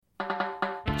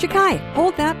Чекай,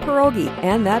 hold that pierogi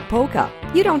and that polka.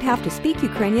 You don't have to speak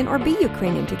Ukrainian or be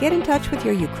Ukrainian to get in touch with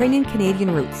your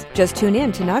Ukrainian-Canadian roots. Just tune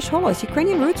in to Nash Holos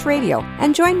Ukrainian Roots Radio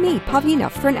and join me,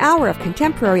 Pavlina, for an hour of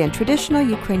contemporary and traditional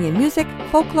Ukrainian music,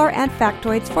 folklore, and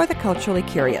factoids for the culturally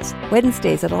curious.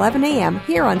 Wednesdays at 11 a.m.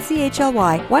 here on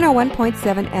CHLY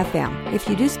 101.7 FM. If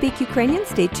you do speak Ukrainian,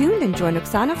 stay tuned and join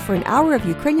Oksana for an hour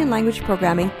of Ukrainian language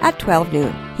programming at 12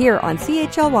 noon here on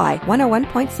CHLY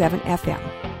 101.7 FM.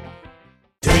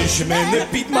 Ти ж мене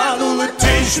підманула,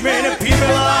 ти ж мене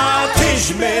підвела, ти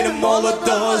ж мене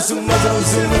молодого з ума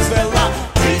звела.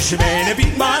 Ти ж мене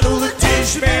підманула, ти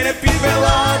ж мене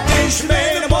підвела, ти ж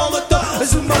мене молодого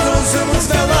з ума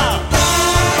звела.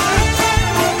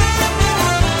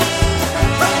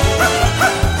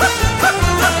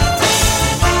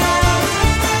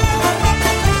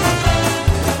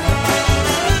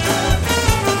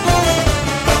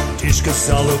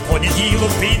 Сказала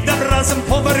понеділок, піддам разом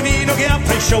по барвінок, я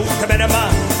прийшов, тебе нема,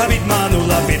 а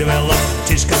відманула, підвела.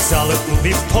 Ти ж казала у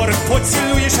вівторок,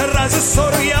 поцілуєш раз і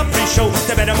 40, я прийшов,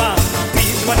 тебе нема,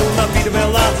 підманула,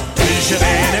 підвела. Ти ж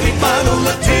мене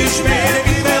відманула, ти ж мене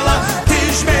відвела, ти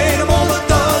ж мене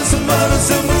молода, з ума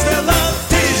звела.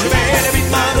 Ти ж мене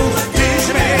відманула, ти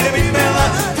ж мене відвела,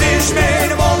 ти ж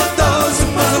мене молода, з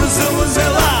ума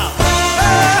звела.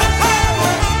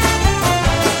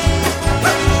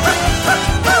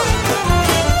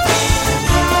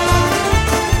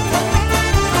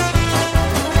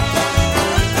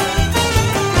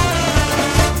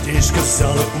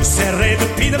 Сказала у середу,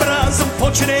 підем разом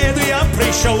по череду, я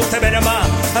прийшов, тебе нема,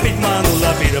 а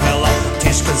відманула, підвела.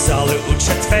 Ти ж казали у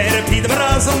четвер, підем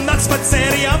разом на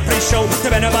спацер, я прийшов,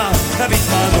 тебе нема, а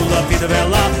відманула,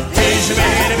 підвела. Ти ж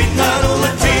мене відманула,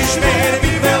 ти ж мене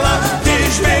відвела, ти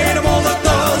ж мене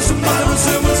молода, з ума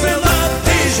звела.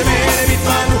 Ти ж мене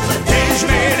відманула, ти ж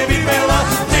мене відвела,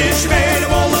 ти ж мене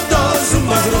молода, з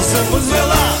ума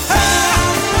звела.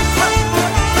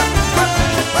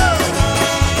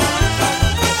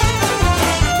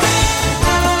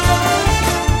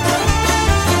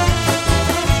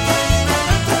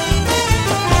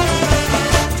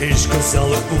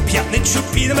 Сказали у п'ятницю,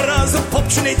 підем разом по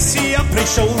пшениці, я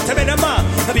прийшов, тебе нема,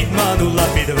 а відманула,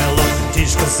 підвела. Ти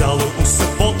ж казали у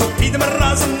суботу, підем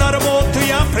разом на роботу,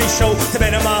 я прийшов,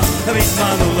 тебе нема, а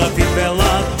відманула,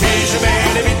 підвела. Ти ж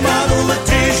мене відманула,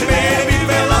 ти ж мене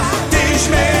відвела, ти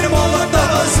ж мене молода,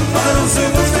 з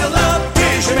ума звела.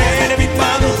 Ти ж мене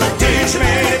відманула, ти ж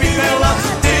мене відвела,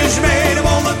 ти ж мене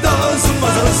молода, з ума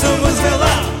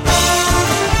звела.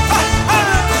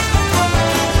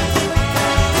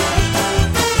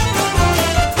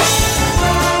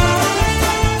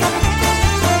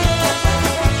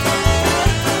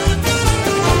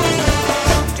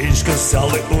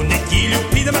 Сказали у неділю,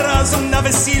 підем разом на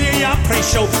весілля, я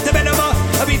прийшов, тебе нема,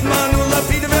 а відманула,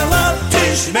 підвела.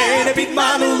 Ти ж мене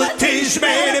підманула, ти ж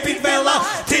мене підвела,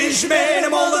 ти ж мене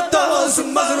молодого з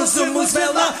ума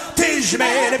звела. Ти ж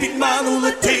мене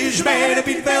підманула, ти ж мене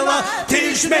підвела,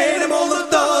 ти ж мене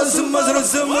молодого з ума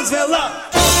звела.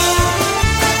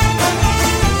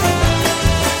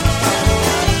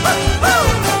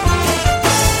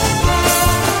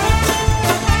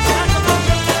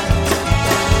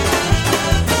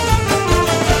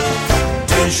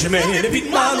 Ти ж мене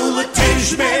підманула, ти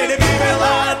ж мене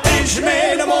підвела, ти ж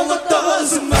мене молода,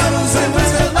 з ума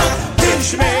звела. Ти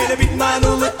ж мене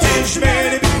підманула, ти ж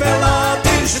мене підвела,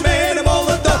 ти ж мене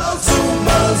молода, з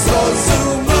ума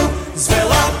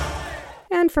звела.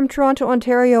 And from Toronto,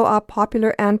 Ontario, a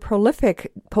popular and prolific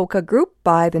polka group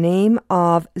by the name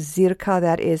of Zirka,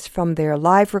 that is from their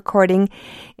live recording,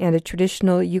 and a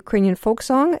traditional Ukrainian folk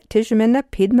song, Ty ж мене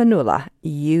підманула,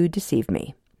 You Deceive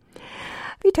Me.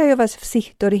 Вітаю вас всіх,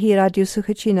 дорогі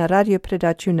радіослухачі, на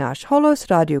радіопередачу «Наш голос»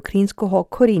 радіо Українського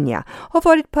коріння.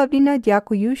 Говорить Павліна,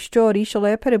 дякую, що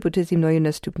рішили перебути зі мною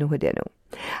наступну годину.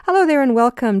 Hello there and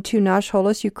welcome to Nash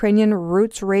Holos Ukrainian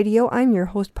Roots Radio. I'm your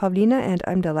host Pavlina and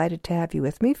I'm delighted to have you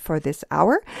with me for this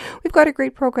hour. We've got a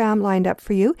great program lined up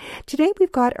for you. Today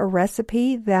we've got a recipe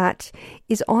that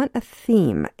is on a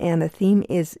theme, and the theme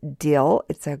is dill.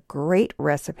 It's a great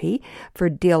recipe for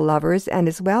dill lovers, and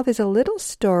as well there's a little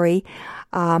story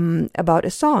about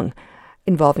a song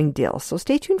involving dill. So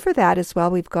stay tuned for that as well.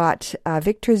 We've got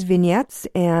Victor's vignettes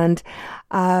and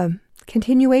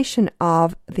continuation of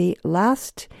the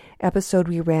last episode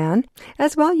we ran,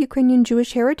 as well Ukrainian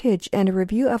Jewish heritage and a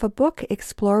review of a book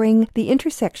exploring the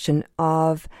intersection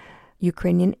of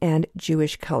Ukrainian and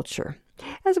Jewish culture.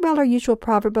 As well, our usual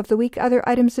proverb of the week, other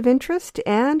items of interest,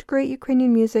 and great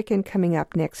Ukrainian music. And coming up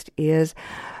next is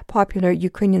popular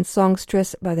Ukrainian songstress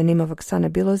by the name of Oksana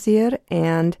Bilozir,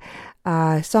 and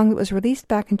a song that was released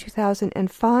back in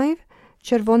 2005,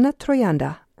 Червона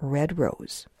троянда, Red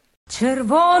Rose.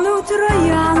 Червону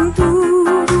троянду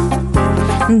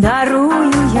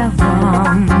дарую я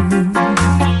вам.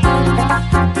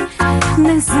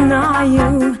 Не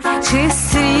знаю, чи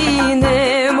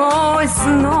зустрінемось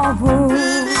знову.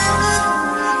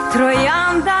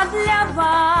 Троянда для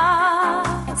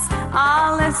вас,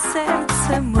 але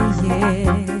серце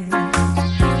моє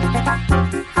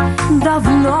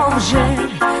давно вже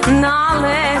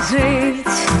належить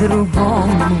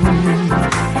другому.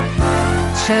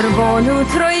 Червону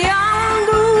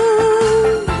троянду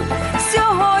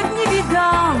сьогодні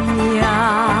віддам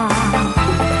я.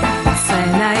 Це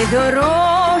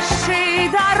найдорожчий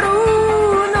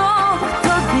дарунок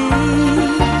тобі.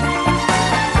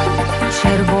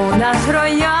 Червона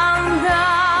троянда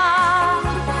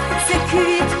 – це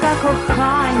квітка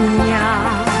кохання,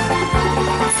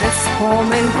 це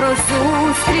спомин про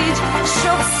зустріч,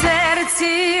 що в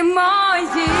серці моїм.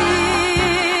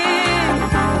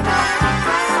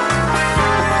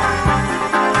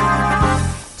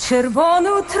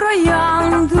 Червону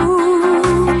троянду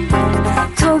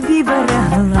тобі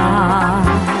берегла.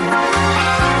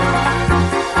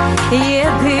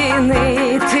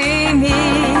 Єдиний ти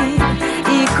мій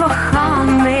і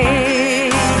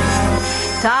коханий,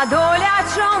 та доля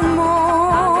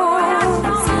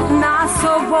чомусь нас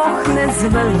обох не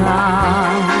звела.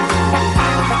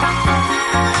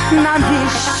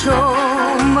 Навіщо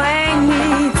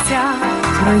мені ця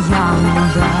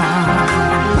троянда?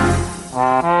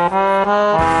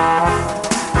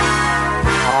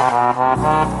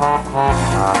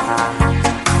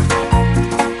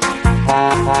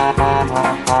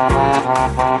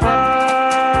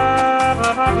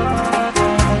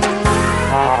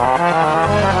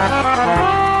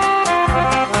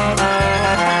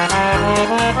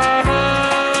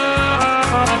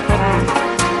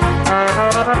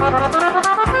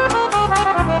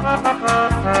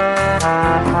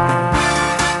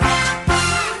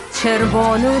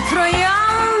 Червону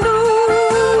троянду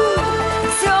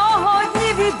сьогодні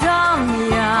віддам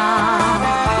я.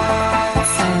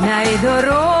 Це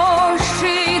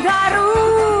найдорожчий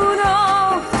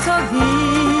дарунок тобі.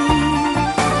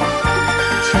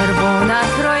 Червона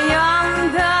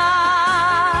троянда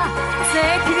 – це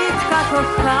квітка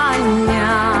кохання,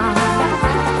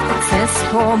 це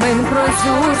спомин про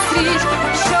зустріч,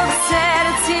 що в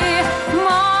серці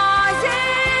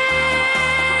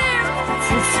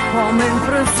спомин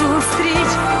про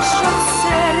зустріч, що в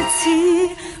серці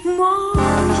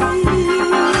моїм.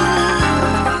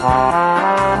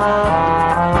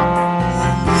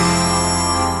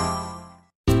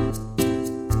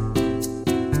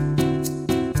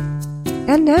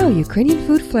 And now, Ukrainian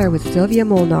Food Flair with Sylvia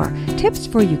Molnar. Tips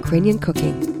for Ukrainian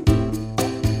cooking.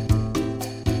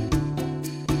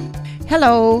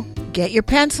 Hello! Get your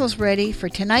pencils ready for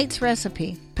tonight's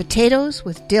recipe, potatoes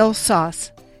with dill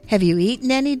sauce. Have you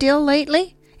eaten any dill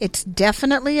lately? It's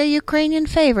definitely a Ukrainian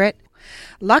favorite.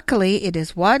 Luckily, it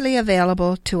is widely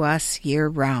available to us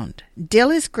year-round.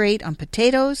 Dill is great on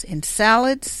potatoes, in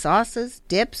salads, sauces,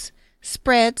 dips,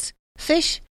 spreads,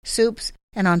 fish, soups,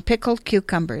 and on pickled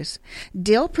cucumbers.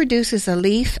 Dill produces a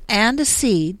leaf and a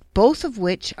seed, both of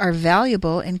which are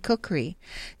valuable in cookery.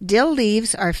 Dill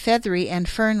leaves are feathery and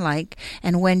fern-like,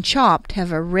 and when chopped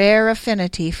have a rare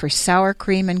affinity for sour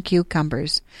cream and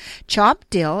cucumbers. Chopped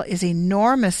dill is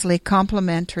enormously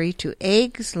complementary to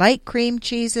eggs, light cream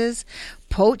cheeses,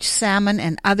 poached salmon,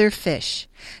 and other fish.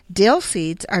 Dill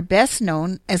seeds are best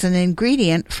known as an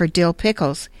ingredient for dill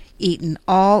pickles, eaten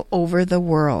all over the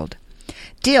world.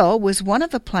 Dill was one of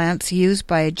the plants used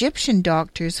by Egyptian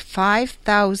doctors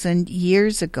 5,000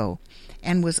 years ago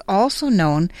and was also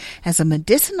known as a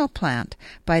medicinal plant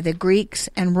by the Greeks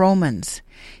and Romans.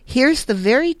 Here's the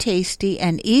very tasty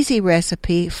and easy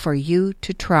recipe for you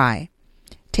to try.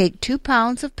 Take 2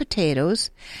 pounds of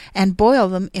potatoes and boil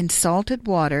them in salted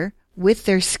water with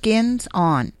their skins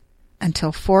on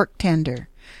until fork tender.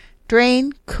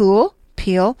 Drain, cool,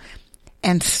 peel,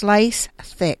 and slice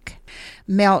thick.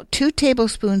 Melt 2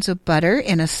 tablespoons of butter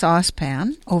in a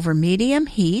saucepan over medium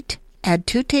heat. Add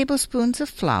 2 tablespoons of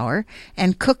flour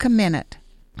and cook a minute.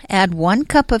 Add 1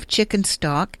 cup of chicken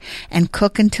stock and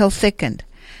cook until thickened.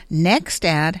 Next,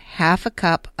 add half a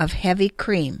cup of heavy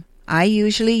cream. I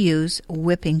usually use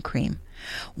whipping cream.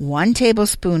 1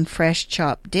 tablespoon fresh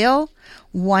chopped dill,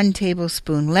 1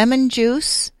 tablespoon lemon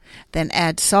juice. Then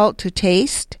add salt to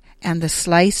taste and the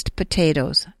sliced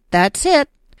potatoes. That's it.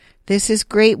 This is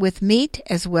great with meat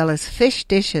as well as fish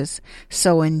dishes,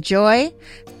 so enjoy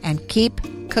and keep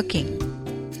cooking.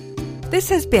 This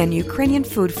has been Ukrainian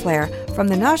Food Flair from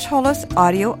the Nash Holos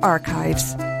Audio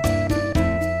Archives.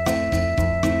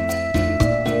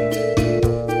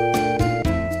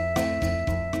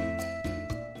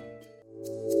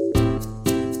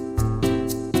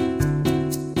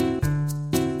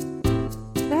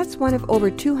 one of over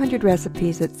 200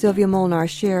 recipes that Sylvia Molnar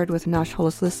shared with Nash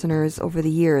Holos listeners over the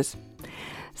years.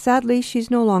 Sadly, she's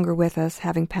no longer with us,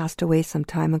 having passed away some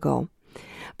time ago.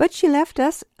 But she left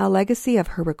us a legacy of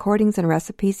her recordings and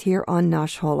recipes here on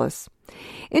Nash Holos.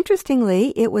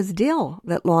 Interestingly, it was dill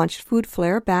that launched Food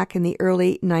Flair back in the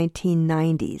early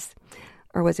 1990s.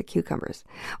 Or was it cucumbers?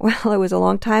 Well, it was a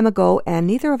long time ago, and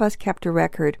neither of us kept a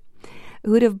record.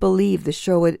 Who would have believed the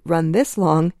show would run this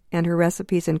long and her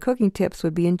recipes and cooking tips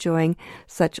would be enjoying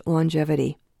such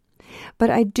longevity?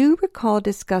 But I do recall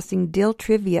discussing dill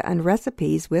trivia and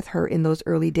recipes with her in those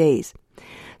early days.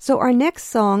 So our next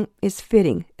song is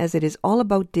fitting, as it is all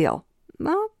about dill,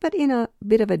 well, but in a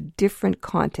bit of a different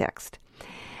context.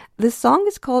 The song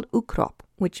is called Ukrop,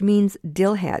 which means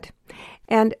dill head,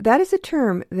 and that is a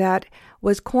term that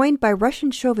was coined by Russian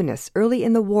chauvinists early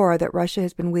in the war that Russia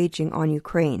has been waging on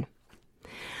Ukraine.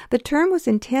 The term was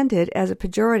intended as a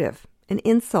pejorative, an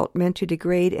insult meant to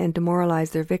degrade and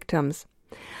demoralize their victims.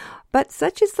 But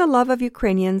such is the love of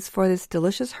Ukrainians for this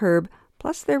delicious herb,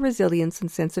 plus their resilience and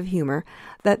sense of humor,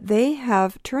 that they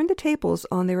have turned the tables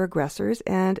on their aggressors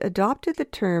and adopted the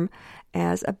term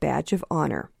as a badge of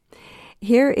honor.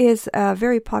 Here is a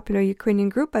very popular Ukrainian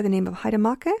group by the name of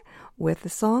Haidamake with the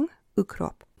song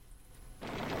Ukrop.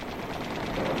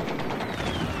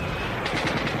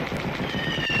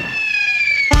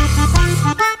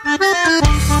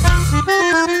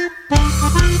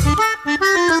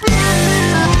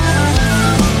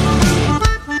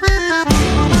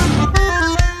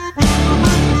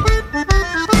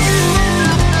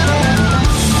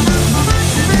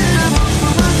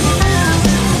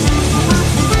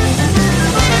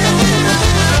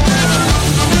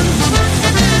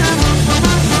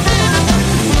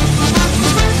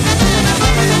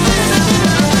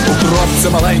 Це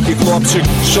маленький хлопчик,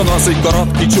 що носить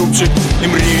короткий чубчик і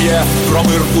мріє про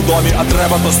мир у домі, а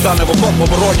треба, то стане в окоп в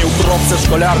обороні. Укроп – це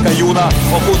школярка юна,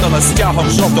 окутана стягом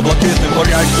жовто-блакитним,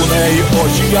 горять у неї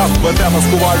очі, як веде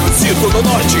маскувальну сітку до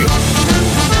ночі.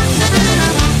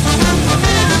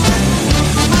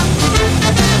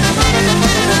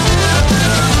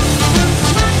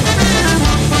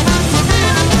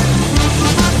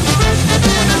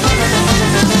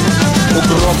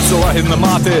 Укроп – це лагідна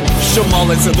мати, що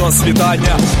молиться до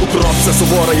світання. Укроп – це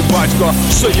суворий батько,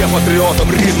 що є патріотом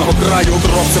рідного краю.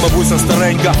 Укроп – це бабуся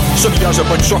старенька, що в'яже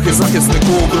панчохи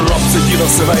захиснику. Укроп – це дідо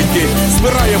сивенький,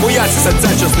 збирає вояці серця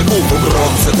часнику.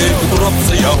 Укроп – це ти, укроп –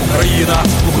 це я, Україна.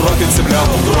 Укропів земля,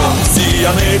 укроп –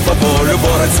 сіяний по полю,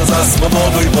 бореться за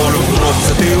свободу й волю. Укроп –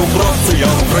 це ти, укроп – це я,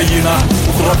 Україна.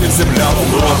 Укропів земля,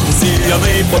 укроп –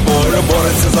 сіяний по полю,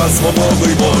 бореться за свободу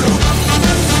й волю.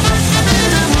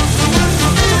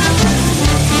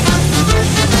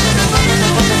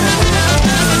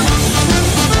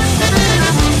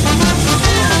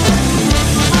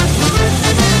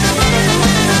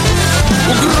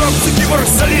 Укроп – це кіборг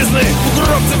залізний,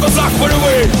 укроп – це козак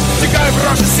польовий. Тікає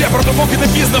вражий сєпар, допоки не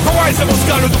пізно, ховайся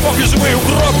москалю, допоки живий.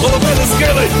 Укроп голови не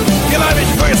скилить, і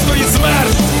навіть вискої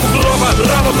смерть. Укропа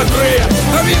рану накриє,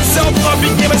 а він все одно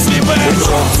підніме свій меч.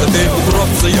 Укроп – це ти, укроп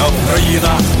 – це я,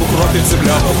 Україна. Укропів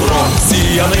земля, укроп –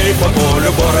 сіяний по полю,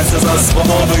 бореться за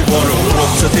свободу й волю. Укроп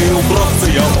 – це ти, укроп – це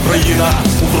я, Україна.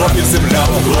 Укропів земля,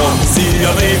 укроп –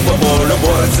 сіяний по полю,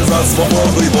 бореться за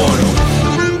свободу й волю.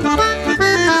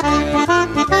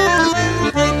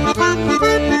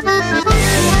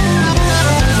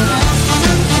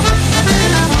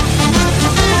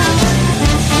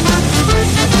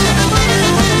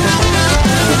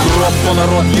 Укроп – то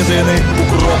народ єдиний,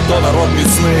 укроп – то народ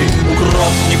міцний.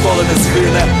 Укроп ніколи не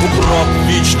згине, укроп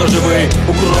вічно живий.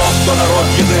 Укроп – то народ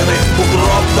єдиний,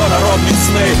 укроп – то народ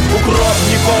міцний. Укроп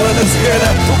ніколи не згине,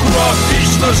 укроп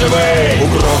вічно живий.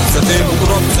 Укроп – це ти,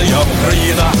 укроп – це я,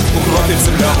 Україна. Укропів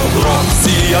земля, укроп –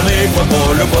 сіяний по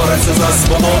полю, бореться за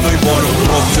свободу й волю.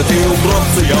 Укроп – це ти, укроп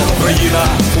 – це я, Україна.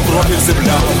 Укропів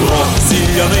земля, укроп –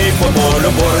 сіяний по полю,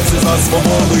 бореться за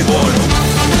свободу й волю.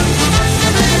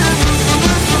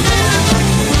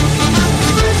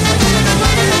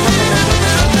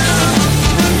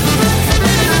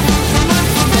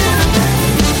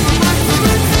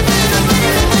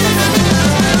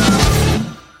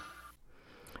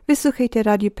 Ви слухаєте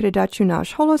радіопередачу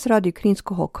 «Наш голос» радіо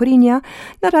Українського коріння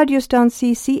на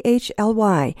радіостанції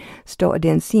CHLY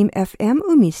 101.7 FM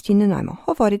у місті Нанаймо.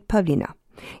 Говорить Павліна.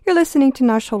 You're listening to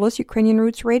Nash Holos Ukrainian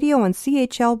Roots Radio on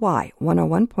CHLY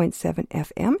 101.7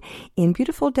 FM in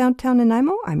beautiful downtown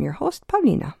Nanaimo. I'm your host,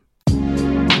 Pavlina.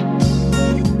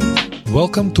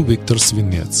 Welcome to Viktor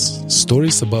Svinets,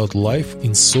 Stories about life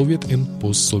in Soviet and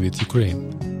post-Soviet Ukraine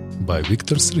by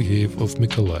Viktor Sergeyev of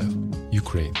Mykolaiv,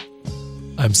 Ukraine.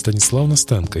 I'm Stanislav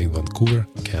Nastenko in Vancouver,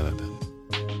 Canada.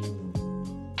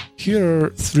 Here are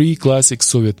 3 classic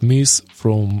Soviet myths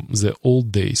from the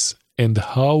old days and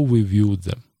how we viewed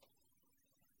them.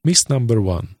 Myth number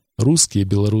 1. Русские,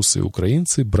 белорусы и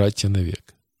украинцы – братья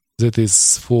навек. That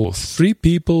is, for 3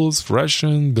 peoples,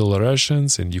 Russian,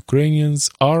 Belarusians and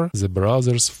Ukrainians are the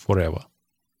brothers forever.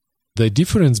 The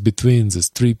difference between these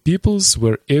 3 peoples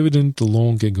were evident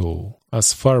long ago,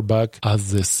 as far back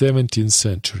as the 17th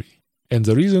century, and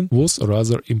the reason was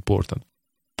rather important: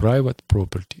 private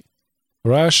property.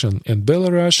 Russian and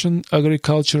Belarusian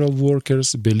agricultural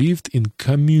workers believed in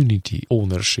community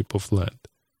ownership of land,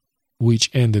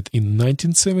 which ended in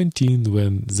 1917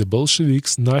 when the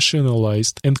Bolsheviks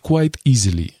nationalized, and quite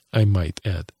easily, I might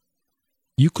add.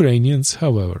 Ukrainians,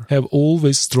 however, have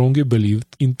always strongly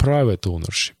believed in private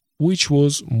ownership, which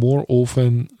was more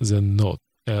often than not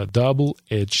a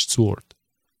double-edged sword.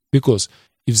 Because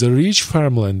if the rich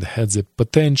farmland had the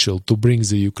potential to bring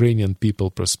the Ukrainian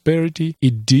people prosperity,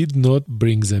 it did not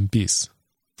bring them peace.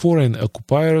 Foreign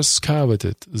occupiers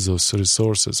coveted those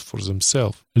resources for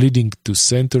themselves, leading to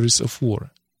centuries of war.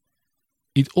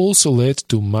 It also led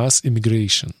to mass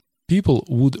immigration. People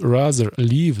would rather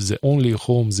leave the only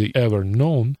home they ever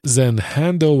known than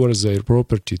hand over their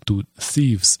property to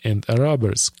thieves and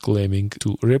robbers claiming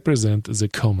to represent the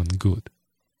common good.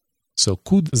 So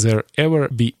could there ever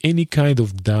be any kind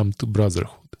of damned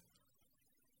brotherhood?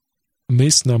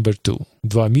 Myth number 2.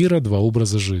 Два мира, два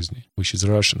образа жизни, which is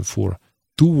Russian for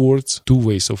 2 words, 2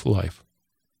 ways of life.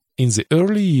 In the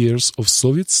early years of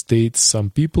Soviet state,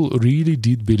 some people really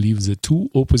did believe that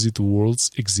 2 opposite worlds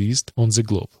exist on the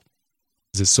globe.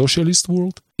 The socialist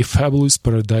world, a fabulous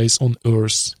paradise on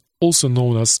earth, also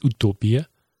known as utopia,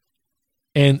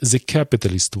 and the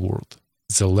capitalist world,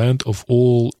 the land of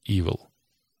all evil.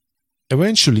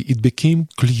 Eventually, it became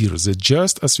clear that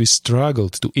just as we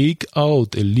struggled to eke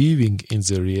out a living in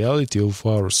the reality of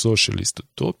our socialist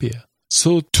utopia,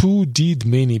 so too did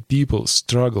many people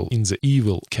struggle in the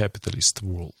evil capitalist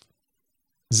world.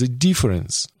 The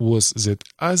difference was that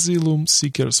asylum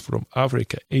seekers from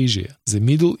Africa, Asia, the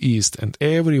Middle East and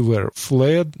everywhere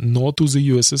fled not to the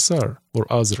USSR or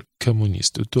other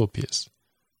communist utopias,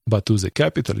 but to the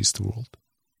capitalist world.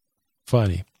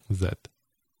 Funny that.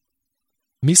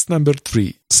 Myth number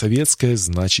 3. Советское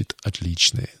значит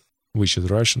отличное, which is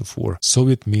Russian for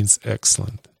Soviet means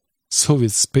excellent.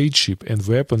 Soviet spaceship and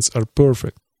weapons are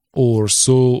perfect, or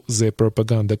so the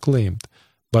propaganda claimed,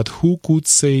 but who could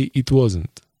say it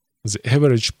wasn't? The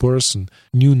average person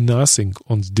knew nothing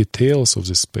on the details of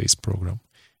the space program.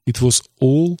 It was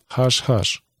all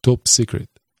hush-hush, top secret.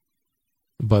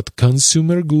 But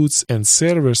consumer goods and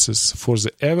services for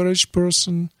the average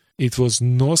person, it was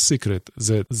no secret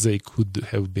that they could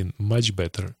have been much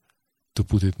better, to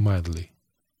put it mildly.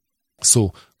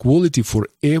 So, quality for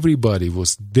everybody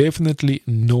was definitely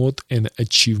not an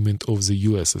achievement of the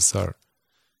USSR.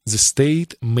 The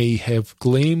state may have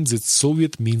claimed that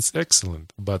Soviet means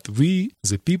excellent, but we,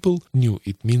 the people, knew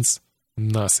it means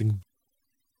nothing.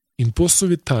 In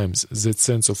post-Soviet times, that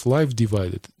sense of life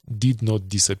divided did not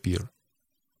disappear.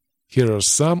 Here are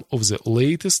some of the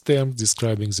latest terms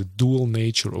describing the dual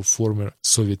nature of former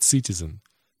Soviet citizens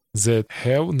that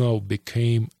have now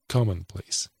become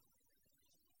commonplace.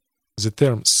 The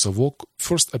term Совок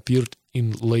first appeared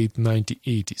in late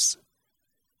 1980s.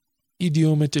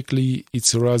 Idiomatically,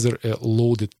 it's rather a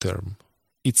loaded term.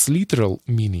 Its literal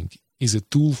meaning is a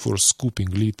tool for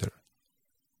scooping litter.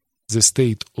 The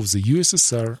state of the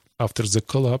USSR after the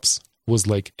collapse was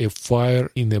like a fire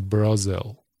in a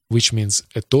brothel, which means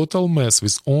a total mess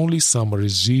with only some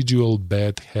residual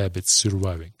bad habits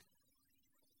surviving.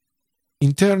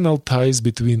 Internal ties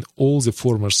between all the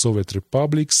former Soviet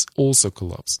republics also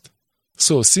collapsed.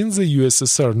 So, since the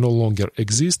USSR no longer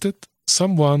existed,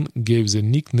 someone gave the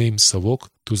nickname Совок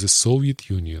to the Soviet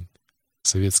Union,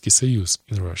 Советский Союз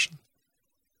in Russian,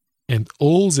 and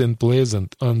all the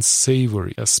unpleasant,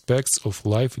 unsavory aspects of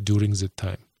life during that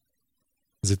time.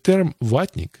 The term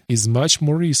vatnik is much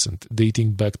more recent,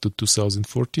 dating back to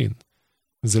 2014.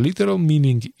 The literal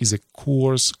meaning is a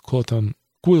coarse cotton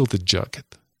quilted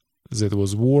jacket that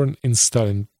was worn in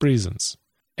Stalin prisons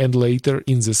and later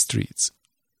in the streets.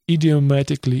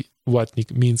 Idiomatically,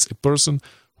 vatnik means a person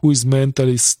who is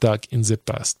mentally stuck in the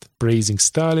past, praising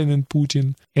Stalin and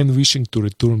Putin and wishing to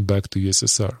return back to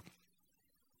USSR.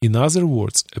 In other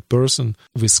words, a person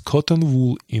with cotton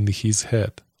wool in his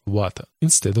head, vata,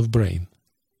 instead of brain.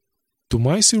 To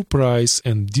my surprise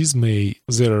and dismay,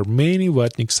 there are many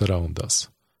vatniks around us,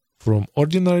 from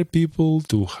ordinary people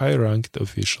to high-ranked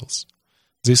officials.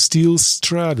 They still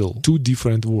straddle 2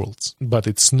 different worlds, but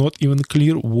it's not even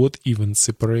clear what even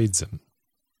separates them.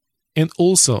 And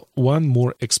also, one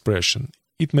more expression.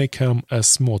 It may come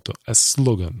as motto, as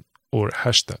slogan, or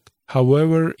hashtag.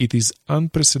 However, it is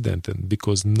unprecedented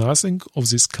because nothing of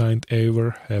this kind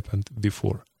ever happened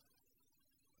before.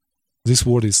 This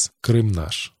word is Krym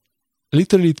nash.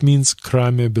 Literally, it means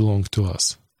Crimea belongs to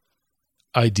us.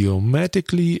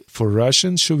 Idiomatically, for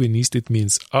Russian chauvinists, it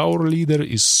means our leader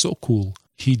is so cool.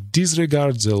 He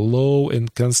disregards the law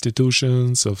and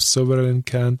constitutions of sovereign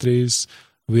countries.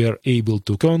 We are able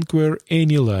to conquer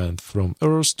any land from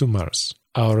Earth to Mars.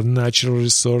 Our natural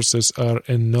resources are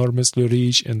enormously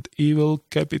rich, and evil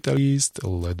capitalists,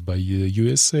 led by the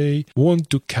USA, want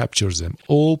to capture them.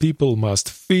 All people must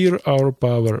fear our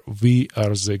power. We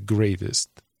are the greatest.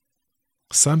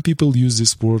 Some people use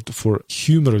this word for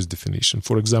humorous definition.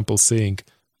 For example, saying,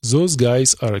 those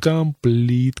guys are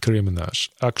complete Krym nash,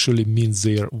 actually means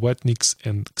they are vatniks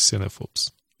and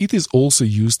xenophobes. It is also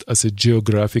used as a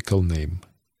geographical name.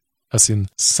 As in,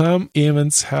 some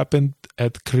events happened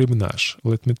at Krym nash,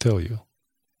 let me tell you.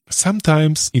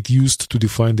 Sometimes it used to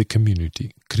define the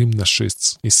community. Krym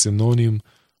nashists is synonym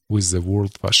with the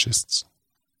word fascists.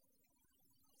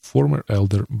 Former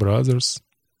elder brothers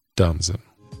dump them.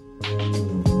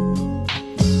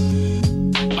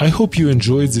 I hope you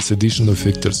enjoyed this edition of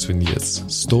Viktor's Vignettes,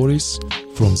 stories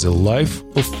from the life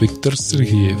of Viktor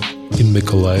Sergeyev in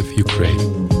Mykolaiv, Ukraine.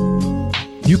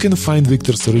 You can find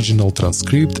Viktor's original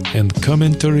transcript and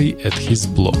commentary at his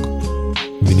blog,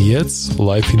 Vignettes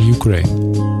Life in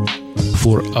Ukraine.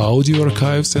 For audio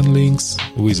archives and links,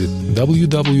 visit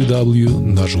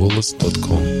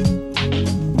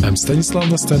www.nashgolos.com. I'm Stanislav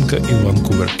Nastenko in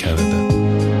Vancouver, Canada.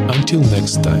 Until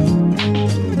next time.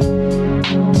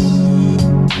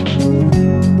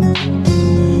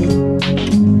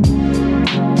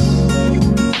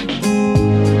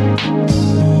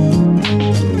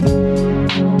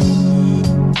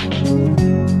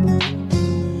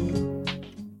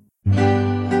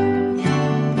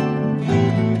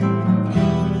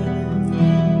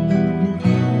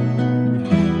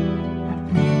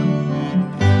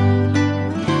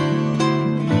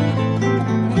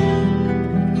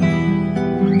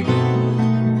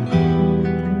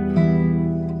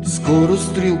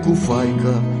 Скорострілку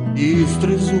файка і з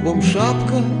тризубом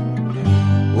шапка,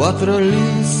 ватра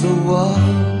лісова.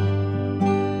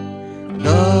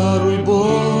 Даруй,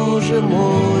 Боже,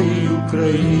 моїй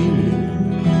Україні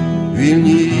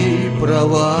вільні її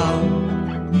права.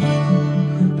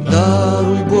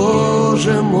 Даруй,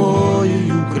 Боже,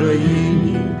 моїй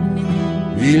Україні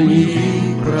вільні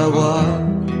її права.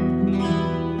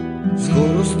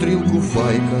 Скорострілку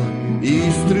файка і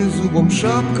з тризубом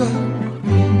шапка,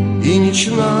 і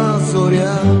нічна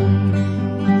зоря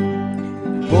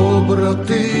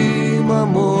побратима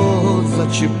мого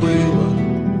зачепила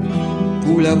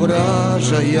куля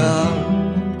вражая.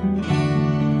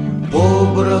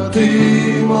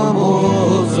 Побратима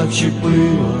мого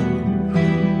зачепила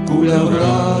куля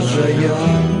вражая.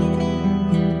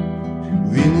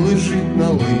 Він лежить на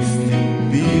листі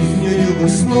пізньою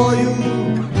весною,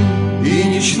 і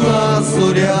нічна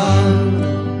зоря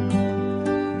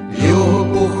його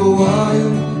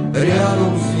поховаю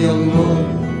рядом з ялиною,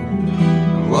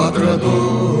 ватра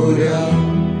догоря.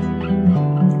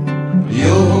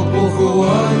 Його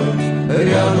поховають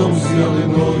рядом з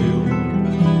ялиною,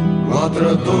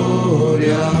 ватра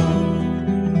догоря.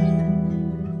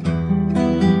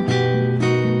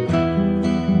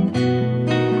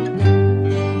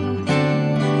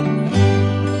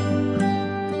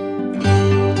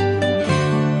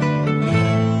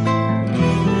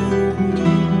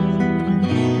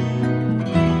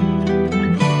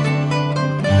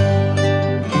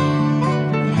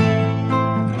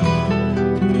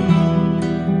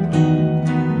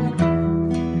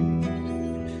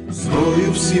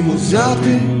 Всім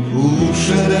узяти, у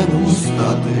шеренгу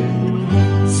стати,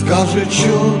 скаже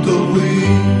чортовий,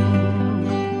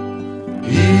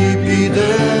 і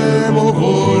підемо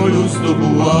волю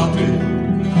здобувати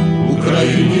в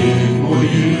Україні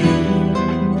моїй.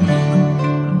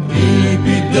 І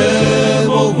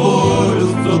підемо волю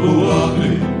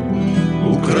здобувати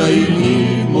в Україні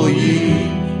моїй.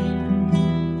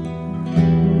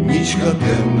 Нічка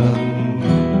темна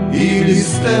і ліс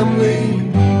темний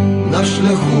на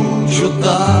шляху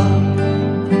чота,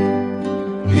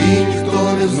 і ніхто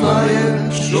не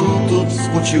знає, що тут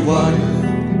спочиває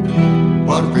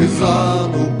партизан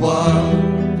УПА.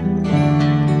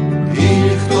 І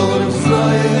ніхто не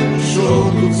знає, що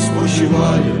тут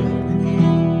спочиває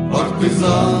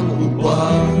партизан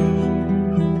УПА.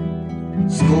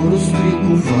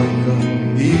 Скорострілку файка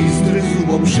і з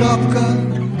тризубом шапка,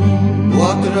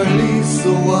 ватра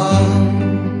лісова.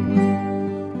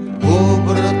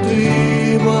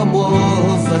 Побратима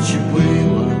мого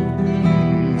зачепила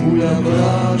куля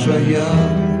вражая.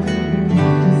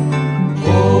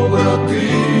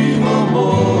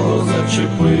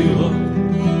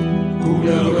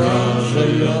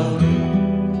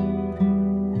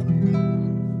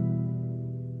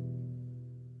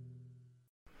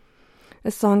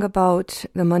 a song about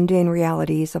the mundane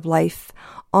realities of life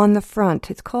on the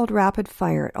front. It's called Rapid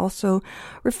Fire. It also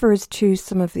refers to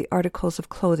some of the articles of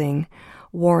clothing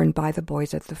worn by the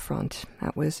boys at the front.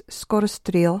 That was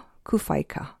Skorostrel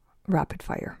Kufajka, Rapid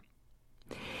Fire.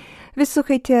 Ви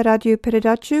слухайте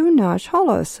радіопередачу «Наш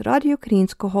голос» Радіо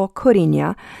Українського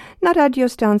коріння на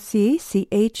радіостанції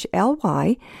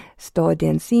CHLY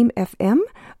 101.7 FM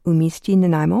у місті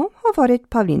Нанаймо, говорить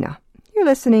Павліна. You're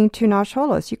listening to Наш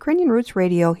голос, Ukrainian Roots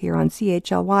Radio here on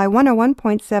CHLY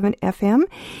 101.7 FM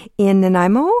in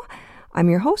Nanaimo. I'm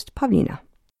your host, Pavlina.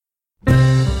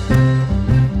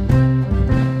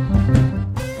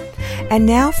 And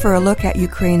now for a look at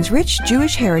Ukraine's rich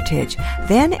Jewish heritage,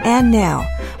 then and now,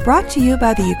 brought to you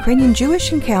by the Ukrainian Jewish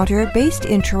Encounter based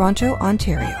in Toronto,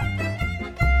 Ontario.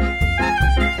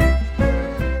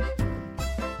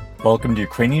 Welcome to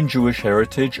Ukrainian Jewish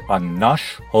Heritage on Nash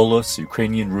Holos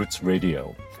Ukrainian Roots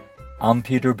Radio. I'm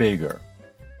Peter Bager.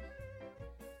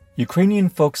 Ukrainian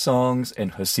folk songs and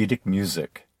Hasidic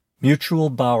music, mutual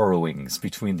borrowings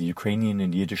between the Ukrainian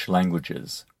and Yiddish languages.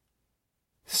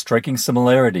 Striking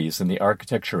similarities in the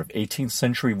architecture of 18th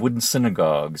century wooden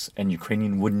synagogues and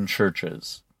Ukrainian wooden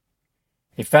churches.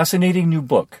 A fascinating new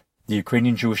book, The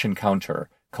Ukrainian Jewish Encounter,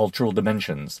 Cultural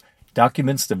Dimensions,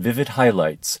 documents the vivid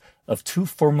highlights of two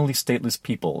formerly stateless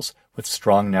peoples with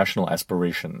strong national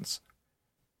aspirations.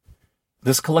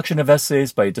 This collection of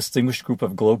essays by a distinguished group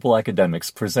of global academics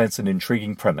presents an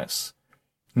intriguing premise.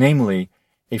 Namely,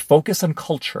 a focus on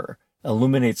culture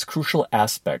illuminates crucial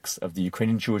aspects of the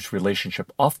Ukrainian-Jewish relationship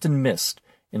often missed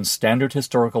in standard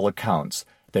historical accounts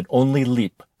that only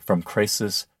leap from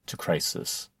crisis to crisis.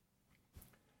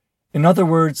 In other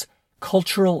words,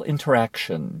 cultural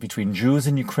interaction between Jews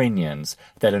and Ukrainians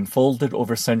that unfolded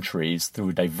over centuries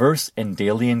through diverse and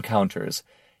daily encounters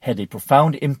had a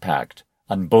profound impact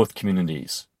on both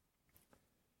communities.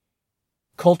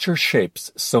 Culture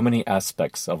shapes so many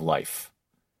aspects of life.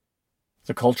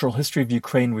 The cultural history of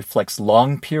Ukraine reflects long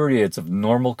periods of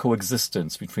normal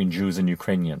coexistence between Jews and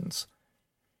Ukrainians.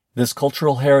 This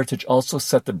cultural heritage also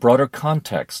set the broader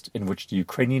context in which the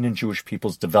Ukrainian and Jewish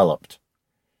peoples developed.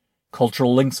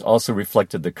 Cultural links also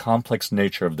reflected the complex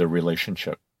nature of their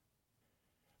relationship.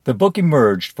 The book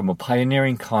emerged from a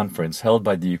pioneering conference held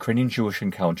by the Ukrainian Jewish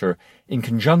Encounter in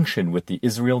conjunction with the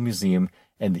Israel Museum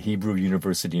and the Hebrew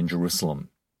University in Jerusalem.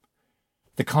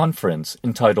 The conference,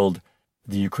 entitled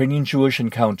The Ukrainian Jewish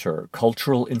Encounter,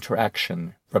 Cultural Interaction,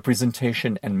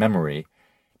 Representation, and Memory,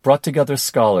 brought together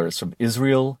scholars from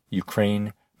Israel, Ukraine,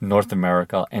 North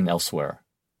America, and elsewhere.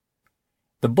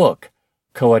 The book,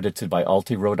 co-edited by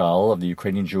Alti Rodal of the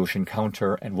Ukrainian Jewish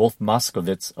Encounter and Wolf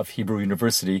Moskowitz of Hebrew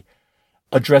University,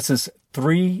 addresses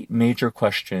three major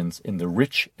questions in the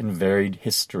rich and varied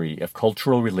history of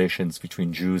cultural relations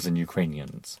between Jews and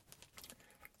Ukrainians.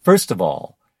 First of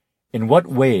all, in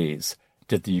what ways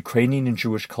did the Ukrainian and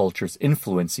Jewish cultures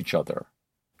influence each other?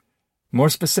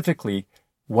 More specifically,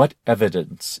 what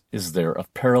evidence is there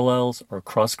of parallels or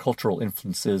cross-cultural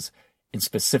influences in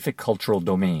specific cultural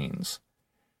domains?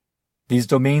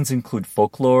 These domains include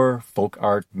folklore, folk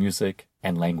art, music,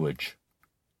 and language.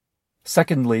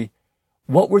 Secondly,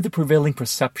 what were the prevailing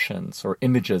perceptions or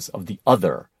images of the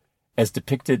other as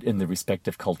depicted in the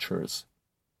respective cultures?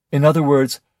 In other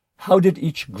words, how did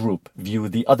each group view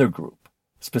the other group,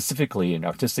 specifically in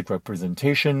artistic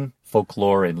representation,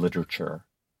 folklore, and literature?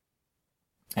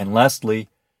 And lastly,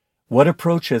 what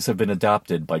approaches have been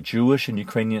adopted by Jewish and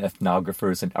Ukrainian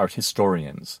ethnographers and art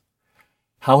historians?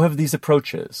 How have these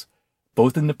approaches,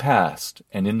 both in the past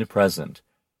and in the present,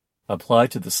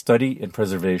 applied to the study and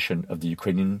preservation of the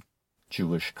Ukrainian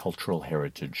Jewish cultural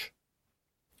heritage?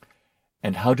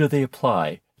 And how do they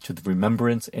apply to the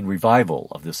remembrance and revival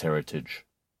of this heritage?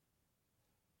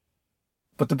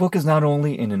 But the book is not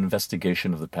only an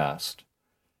investigation of the past.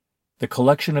 The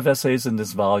collection of essays in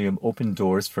this volume opened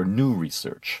doors for new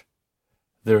research.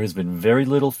 There has been very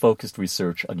little focused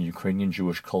research on Ukrainian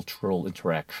Jewish cultural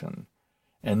interaction,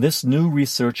 and this new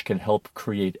research can help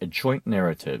create a joint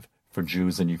narrative for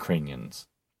Jews and Ukrainians.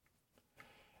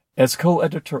 As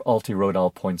co-editor Alti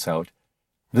Rodal points out,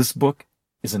 this book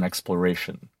is an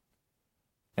exploration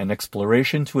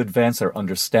to advance our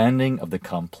understanding of the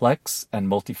complex and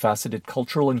multifaceted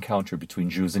cultural encounter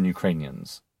between Jews and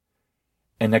Ukrainians,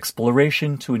 an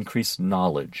exploration to increase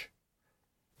knowledge,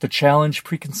 to challenge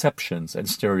preconceptions and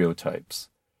stereotypes,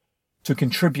 to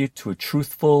contribute to a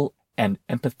truthful and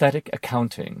empathetic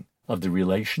accounting of the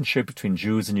relationship between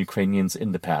Jews and Ukrainians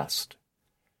in the past.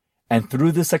 And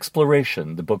through this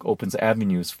exploration, the book opens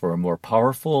avenues for a more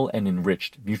powerful and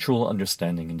enriched mutual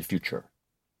understanding in the future.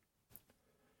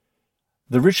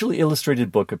 The richly illustrated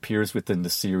book appears within the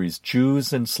series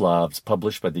Jews and Slavs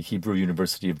published by the Hebrew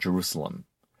University of Jerusalem.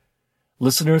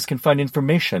 Listeners can find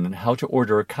information on how to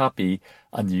order a copy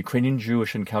on the Ukrainian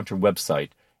Jewish Encounter website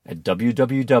at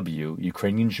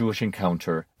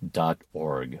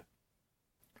www.ukrainianjewishencounter.org.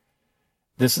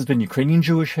 This has been Ukrainian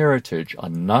Jewish Heritage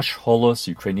on Nash Holos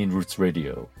Ukrainian Roots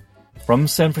Radio. From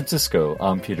San Francisco,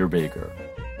 I'm Peter Baker.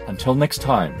 Until next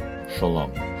time,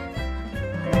 Shalom.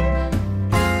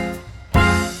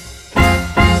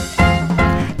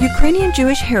 Ukrainian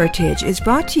Jewish Heritage is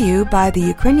brought to you by the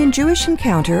Ukrainian Jewish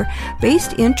Encounter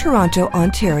based in Toronto,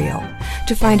 Ontario.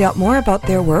 To find out more about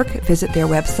their work, visit their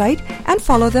website and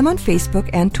follow them on Facebook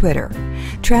and Twitter.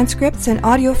 Transcripts and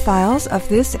audio files of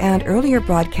this and earlier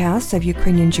broadcasts of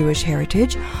Ukrainian Jewish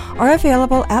Heritage are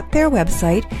available at their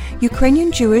website,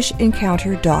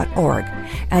 ukrainianjewishencounter.org,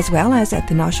 as well as at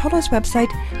the Nash Holos website,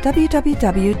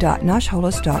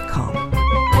 www.nashholos.com.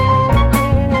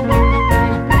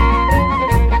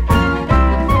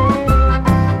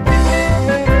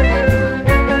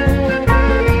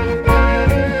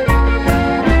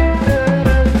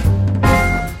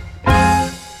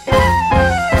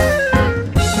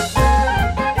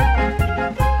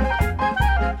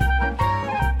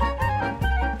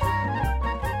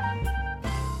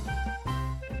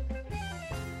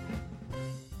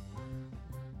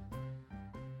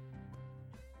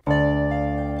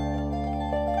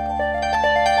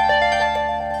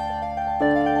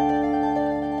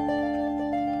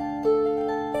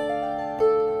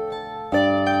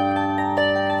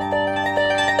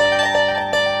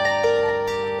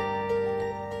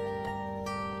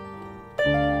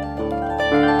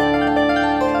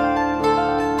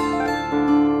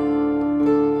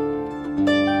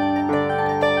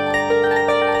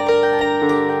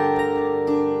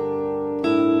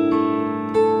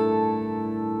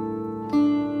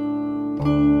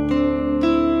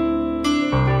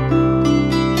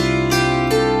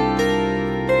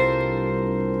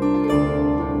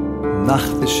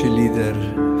 Nachtische Lieder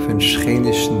von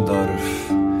schönischen Dorf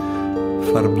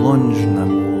verblongen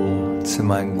amol zu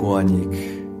mein Guanik.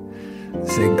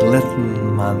 Sie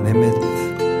glätten man Nimmet,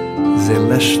 sie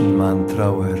löschen man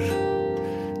Trauer,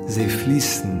 sie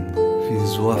fließen wie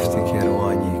softiger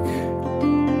Oanik.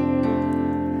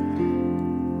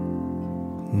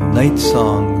 Night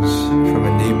songs from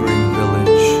a neighboring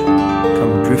village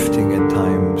come drifting at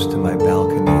times to my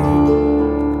balcony.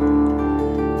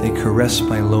 They caress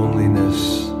my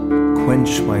loneliness,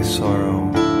 quench my sorrow,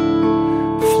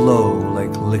 flow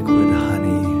like liquid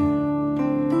honey.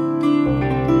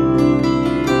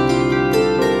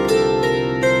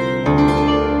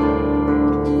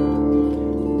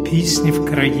 Пісні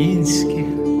вкраїнські,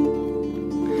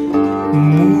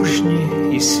 мужні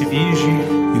і свіжі,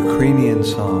 Ukrainian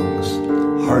songs,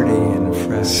 hearty and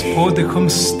fresh, з подихом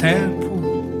степу,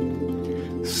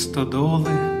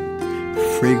 стодоли,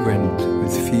 fragrant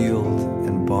with field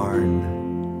and barn.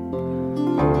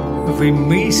 Ви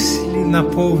мислі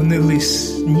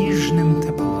наповнились ніжним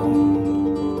теплом.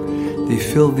 They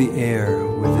fill the air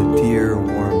with a dear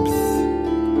warmth,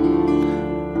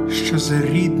 що з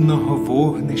рідного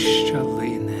вогнища лине.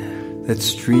 that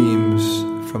streams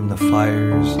from the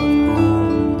fires of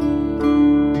home.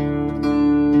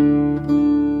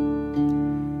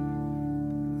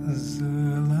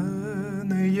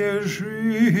 Зелене є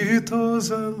жито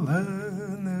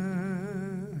зелене,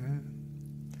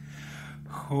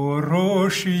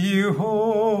 хороші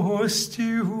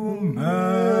гості у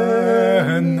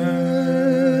мене.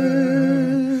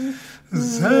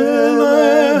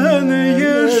 Зелене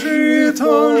є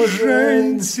жито,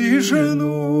 женці женуть,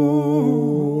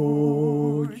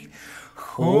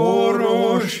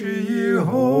 хороші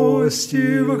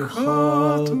гості в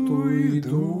хату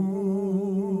йдуть.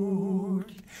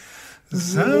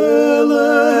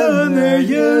 Зелене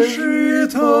є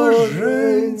жито,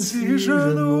 женці женуть,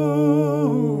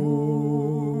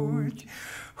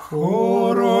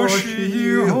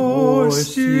 хороші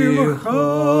гості в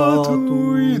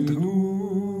хату йдуть.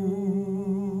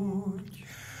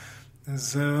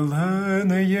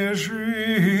 Зелене є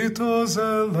жито,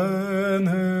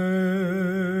 зелене,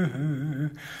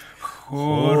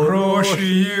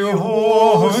 хороші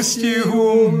гості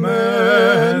у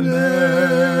мене.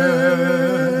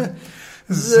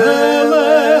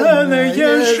 Зелене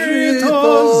є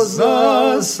жито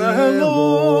за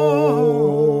селом,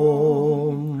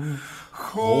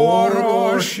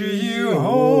 хороші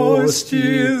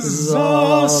гості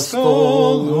за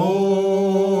столом.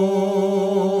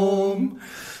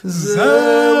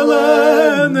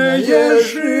 Зелене є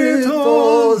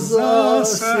жито за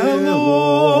селом,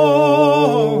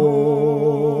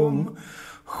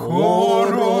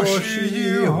 хороші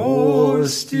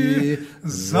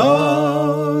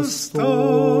за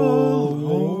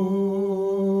столом.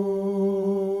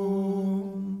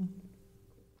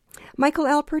 Michael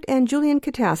Alpert and Julian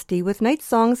Catasti with Night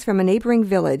Songs from a Neighboring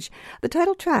Village, the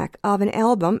title track of an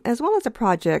album as well as a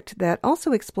project that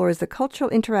also explores the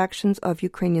cultural interactions of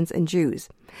Ukrainians and Jews.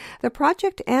 The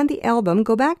project and the album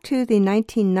go back to the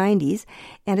 1990s,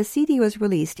 and a CD was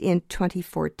released in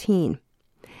 2014.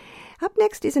 Up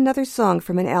next is another song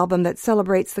from an album that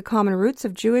celebrates the common roots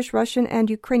of Jewish, Russian,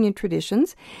 and Ukrainian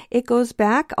traditions. It goes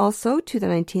back also to the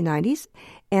 1990s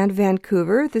and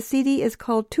Vancouver. The CD is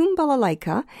called Tum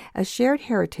Balalaika, A Shared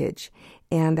Heritage,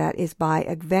 and that is by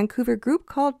a Vancouver group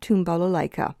called Tum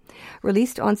Balalaika,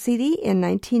 released on CD in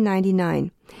 1999.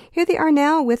 Here they are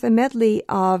now with a medley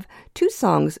of two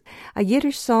songs, a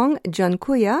Yiddish song,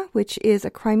 Jankuya, which is a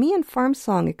Crimean farm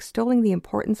song extolling the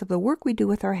importance of the work we do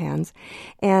with our hands,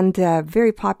 and a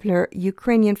very popular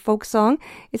Ukrainian folk song.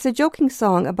 It's a joking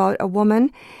song about a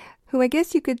woman who I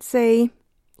guess you could say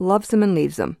loves him and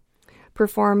leaves him,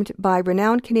 performed by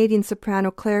renowned Canadian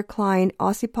soprano Claire Klein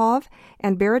Osipov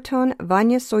and baritone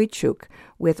Vanya Soychuk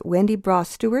with Wendy Bra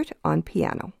Stewart on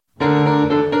piano.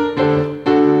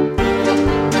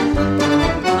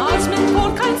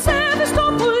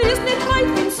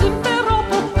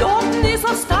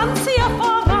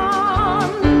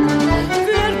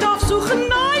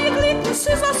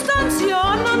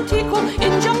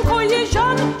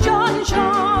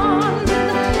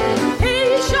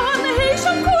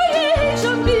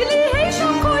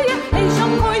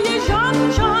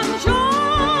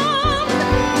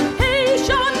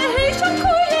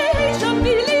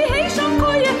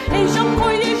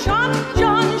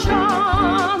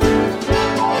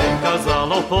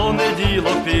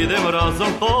 Понеділок підем разом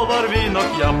по барвінок,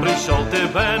 я прийшов,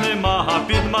 тебе нема, а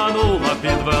підманула,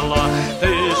 підвела. Ти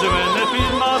ж мене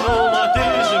підманула, ти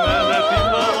ж мене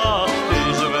підвела, ти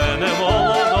ж мене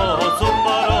молодого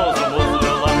цупа розуму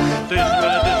звела. Ти ж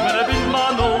мене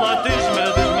підманула, ти ж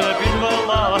мене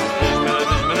підвела, ти ж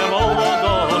мене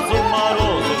молодого цупа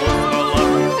розуму звела.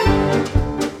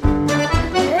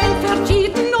 En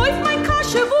vertieten auf mein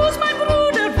Kasche, wo's mein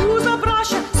Bruder, wo's a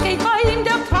Brasche, skate bei in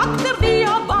der Traktor wie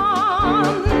a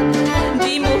Bahn.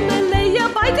 Die Mumme leie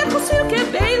bei der Kusilke,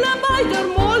 Bela bei der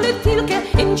Mole Tilke,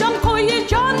 in Jankoje,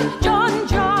 Jan, Jan,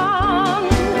 Jan.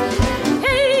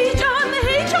 Hey Jan,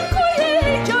 Jankoje,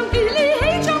 hey Jan, Billy,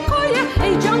 hey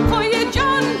Jankoje,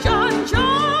 Jan, Jan,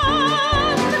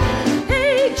 Jan.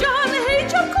 Hey Jan,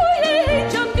 Jankoje, hey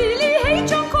Jan, Billy, hey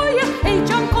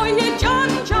Jankoje, Jan,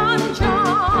 Jan,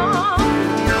 Jan.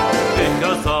 Ти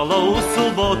казала у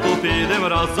суботу, підем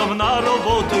разом на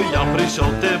роботу, я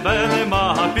прийшов, тебе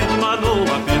нема, а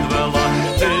підманула, підвела.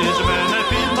 Ти ж мене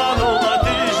підманула,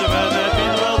 ти ж мене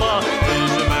підвела, ти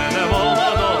ж мене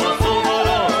молодого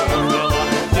суморозу звела.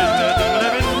 Ти ж мене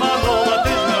підманула,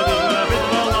 ти ж мене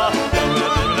підвела, ти ж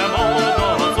мене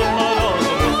молодого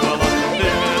суморозу звела. Ти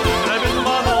ж мене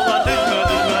підманула, ти ж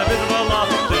мене підвела,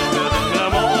 ти ж мене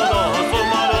молодого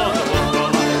суморозу звела.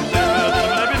 Ти ж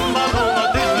мене підманула,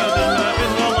 ти ж мене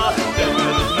підвела, ти ж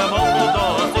мене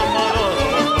молодого суморозу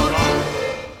звела.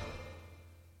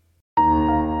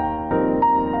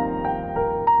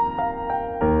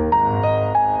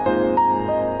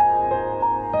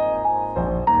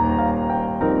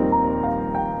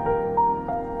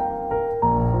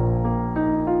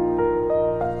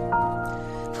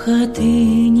 В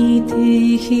хатині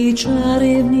тихій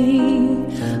чарівній,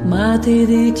 мати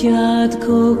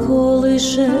дитятко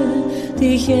колише,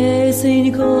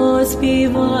 тихесенько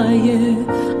співає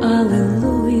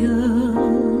Алілуя.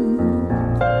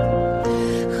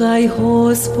 Хай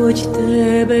Господь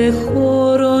тебе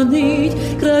хоронить,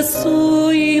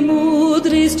 красу і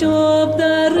мудрість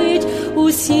обдарить,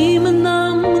 усім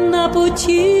нам на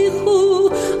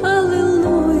потіху.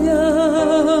 Алілуя.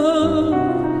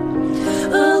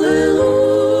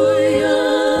 Алілуя,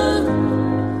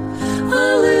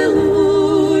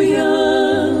 алілуя,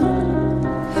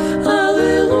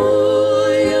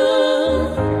 алілуя,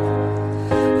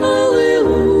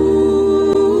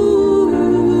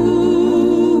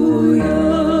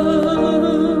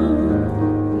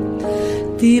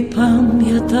 алілуя. Ти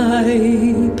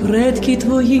пам'ятай, предки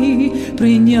твої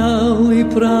прийняли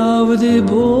правди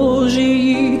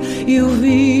Божії і в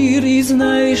вірі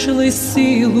знайшли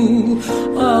силу.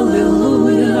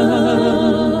 Алілуя.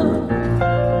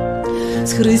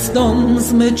 З Христом,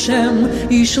 з мечем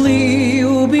ішли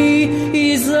у бій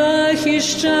і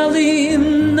захищали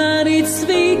нарід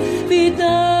свій,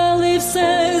 віддали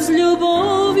все з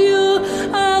любов'ю.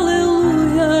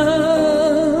 Алілуя.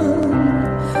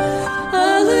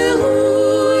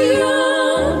 Алілуя.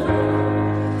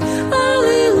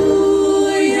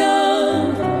 Алілуя.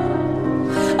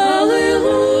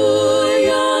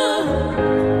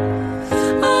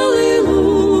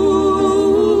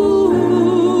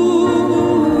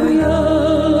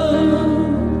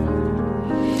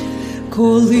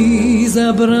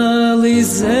 забрали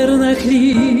зерна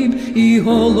хліб, і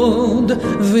голод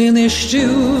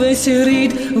винищив весь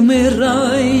рід,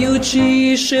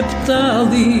 вмираючи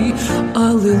шептали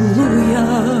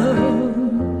 «Алілуя».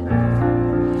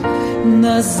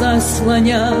 На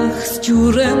засланнях з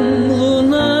тюрем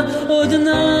луна,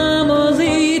 одна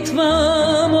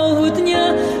молитва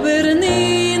могутня,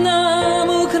 верни нам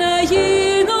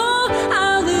Україну,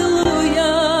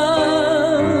 алілуя,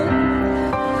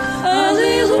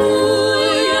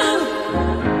 алілуя,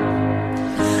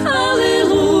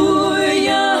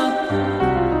 алілуя,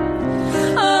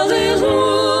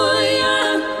 алілуя,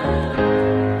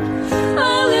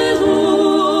 алілуя.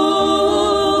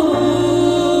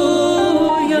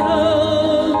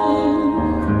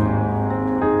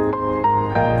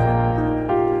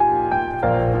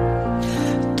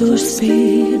 Тож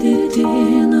спи,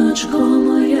 дитиночко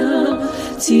моя,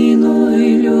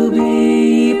 цінуй, люби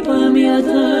і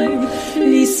пам'ятай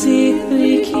ліси,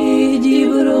 ріки,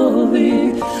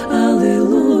 діброви,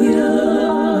 алілуя.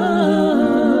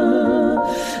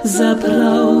 За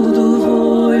правду,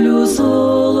 волю,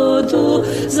 золоту,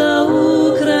 за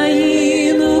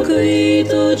Україну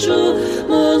квітучу,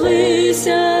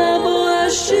 молися, Бога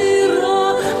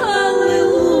щиро,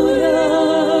 алілуя.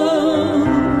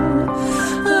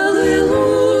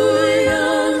 Алілуя,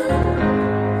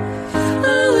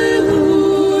 алілуя,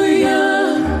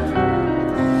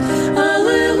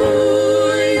 алілуя,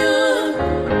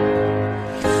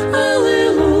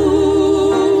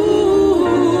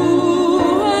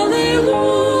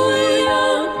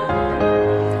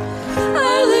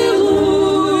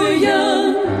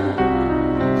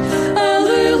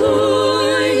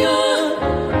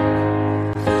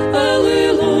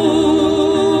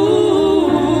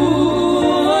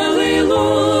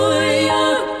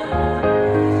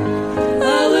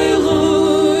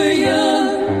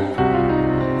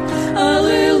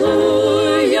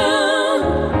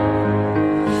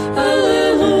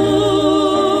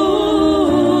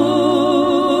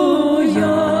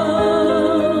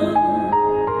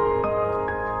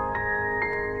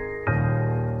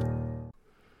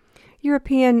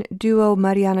 European duo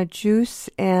Mariana Jus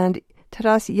and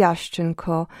Taras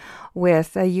Yashchenko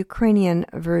with a Ukrainian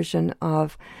version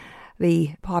of the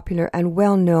popular and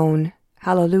well-known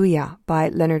Hallelujah by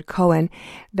Leonard Cohen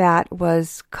that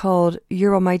was called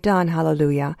Euromaidan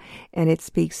Hallelujah, and it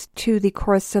speaks to the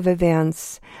course of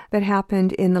events that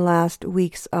happened in the last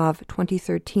weeks of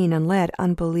 2013 and led,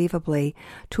 unbelievably,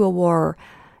 to a war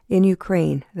in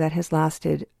Ukraine that has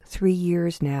lasted 3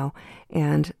 years now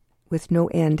and with no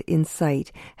end in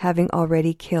sight, having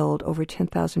already killed over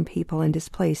 10,000 people and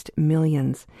displaced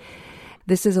millions.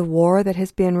 This is a war that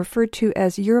has been referred to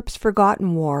as Europe's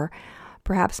forgotten war,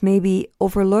 perhaps maybe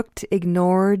overlooked,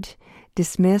 ignored,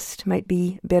 dismissed, might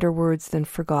be better words than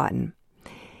forgotten.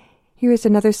 Here is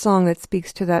another song that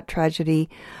speaks to that tragedy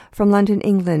from London,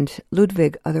 England,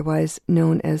 Ludwig, otherwise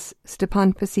known as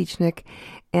Stepan Pasichnik,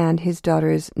 and his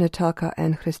daughters Natalka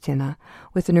and Christina,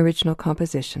 with an original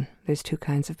composition. There's two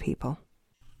kinds of people.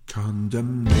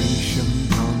 Condemnation,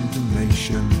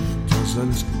 condemnation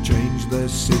doesn't change the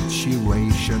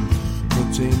situation.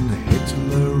 Put in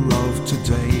Hitler of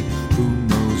today, who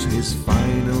knows his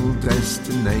final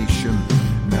destination.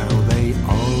 Now they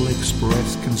all express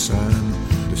concern.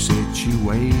 The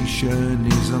situation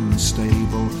is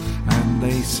unstable, and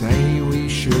they say we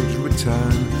should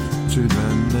return to the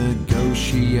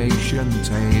negotiation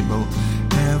table.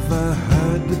 Ever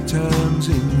heard the terms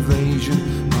invasion,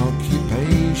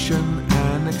 occupation,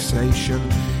 annexation,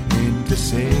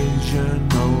 indecision,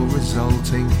 all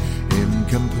resulting in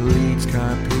complete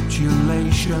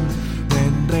capitulation?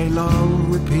 Then they'll all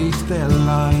repeat their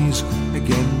lies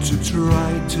again to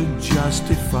try to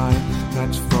justify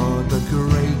that for the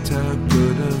greater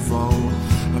good of all,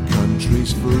 a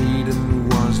country's freedom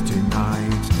was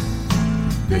denied.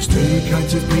 There's two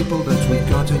kinds of people that we've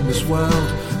got in this world.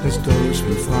 There's those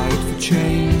who fight for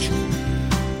change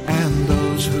and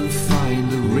those who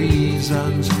find the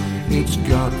reasons it's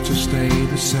got to stay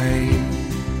the same.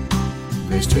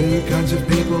 There's two kinds of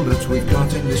people that we've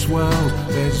got in this world.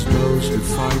 There's those who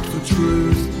fight for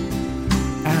truth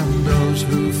and those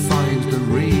who find the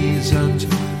reasons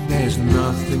there's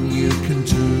nothing you can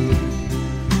do.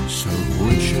 So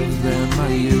which of them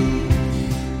are you?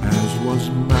 As was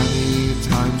many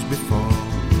times before,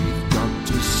 we've got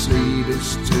to see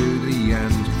this to the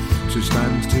end, to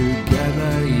stand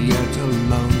together yet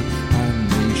alone, our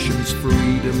nation's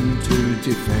freedom to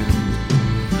defend.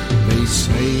 They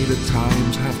say the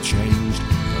times have changed,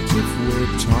 but if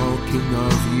we're talking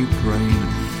of Ukraine,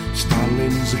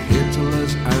 Stalin's,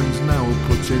 Hitler's and now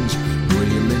Putin's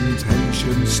real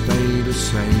intentions stay the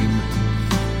same.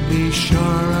 Be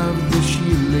sure of this,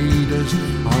 you leaders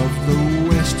of the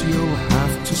West, you'll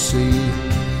have to see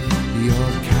your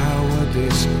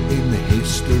cowardice in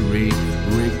history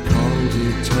recalled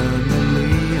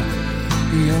eternally.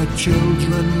 Your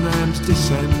children and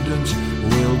descendants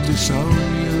will disown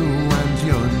you and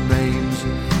your names,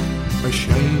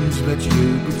 ashamed that you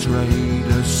betrayed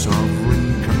a sovereign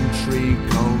country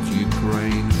called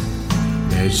Ukraine.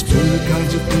 There's two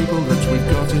kinds of people that we've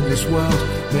got in this world.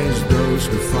 There's those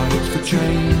who fight for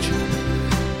change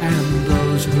and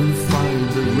those who find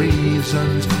the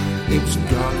reasons it's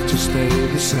got to stay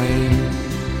the same.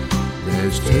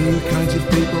 There's two kinds of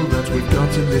people that we've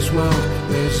got in this world.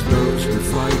 There's those who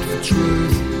fight for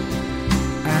truth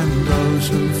and those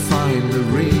who find the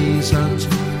reasons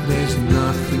there's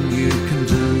nothing you can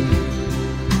do.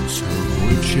 So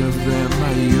which of them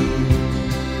are you?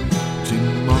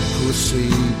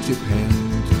 Democracy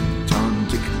dependent on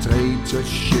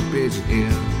dictatorship is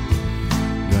here.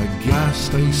 The gas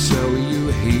they sell you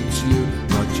heats you,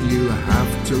 but you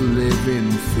have to live in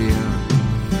fear.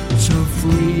 So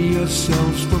free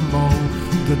yourselves from all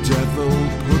the devil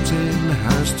Putin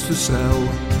has to sell.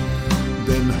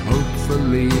 Then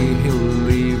hopefully he'll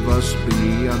leave us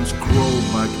be and crawl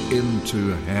back into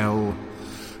hell.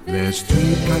 There's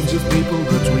two kinds of people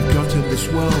that we've got in this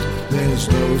world. There's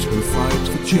those who fight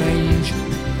for change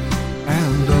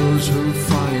and those who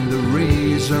find the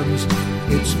reasons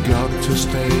it's got to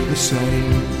stay the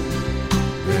same.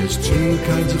 There's two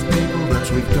kinds of people that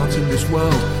we've got in this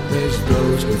world. There's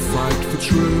those who fight for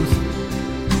truth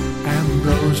and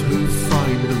those who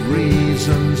find the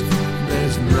reasons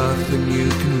there's nothing you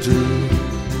can do.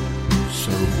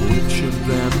 So which of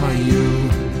them are you?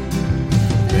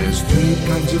 There's three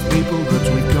kinds of people that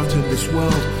we've got in this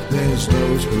world. There's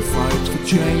those who fight for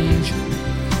change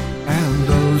and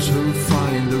those who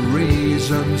find the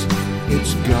reasons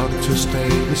it's got to stay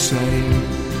the same.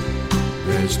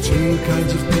 There's two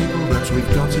kinds of people that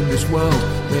we've got in this world.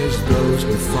 There's those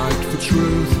who fight for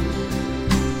truth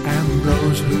and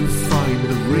those who find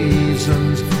the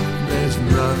reasons there's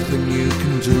nothing you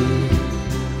can do.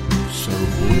 So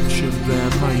which of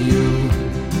them are you?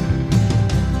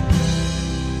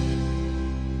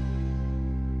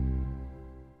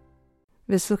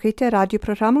 Ви слухаєте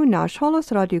радіопрограму «Наш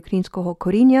голос» радіо українського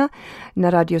коріння на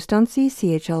радіостанції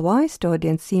CHLY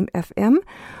 101.7 FM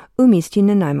у місті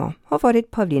Нанаймо.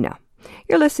 Говорить Павліна.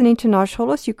 You're listening to Наш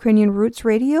голос Ukrainian Roots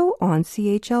Radio on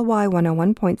CHLY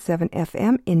 101.7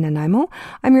 FM in Nanaimo.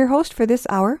 I'm your host for this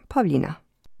hour, Pavlina.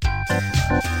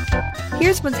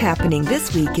 Here's what's happening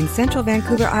this week in Central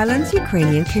Vancouver Island's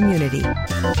Ukrainian community.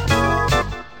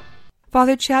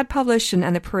 Father Chad Pavlyushin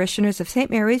and the parishioners of St.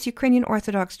 Mary's Ukrainian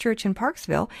Orthodox Church in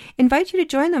Parksville invite you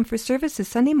to join them for services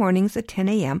Sunday mornings at 10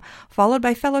 a.m., followed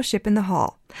by fellowship in the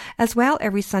hall. As well,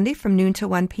 every Sunday from noon to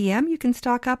 1 p.m., you can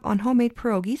stock up on homemade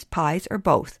pierogies, pies, or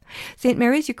both. St.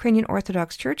 Mary's Ukrainian Orthodox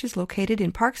Church is located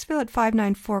in Parksville at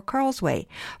 594 Carl's Way.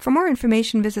 For more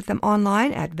information, visit them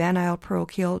online at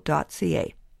vanisleparochial.ca.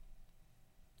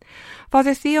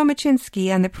 Father Theo Machinsky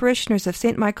and the parishioners of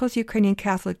St. Michael's Ukrainian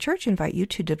Catholic Church invite you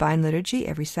to Divine Liturgy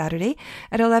every Saturday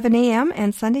at 11 a.m.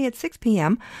 and Sunday at 6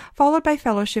 p.m., followed by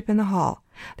fellowship in the hall.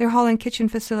 Their hall and kitchen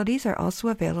facilities are also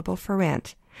available for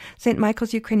rent. St.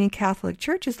 Michael's Ukrainian Catholic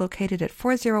Church is located at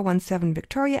 4017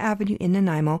 Victoria Avenue in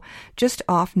Nanaimo, just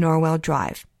off Norwell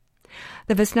Drive.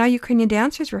 The Vesna Ukrainian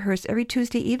dancers rehearse every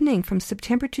Tuesday evening from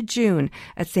September to June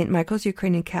at St. Michael's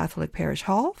Ukrainian Catholic Parish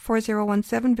Hall,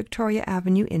 4017 Victoria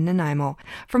Avenue in Nanaimo.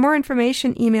 For more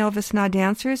information, email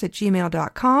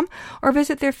vesnadancers@gmail.com or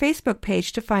visit their Facebook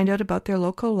page to find out about their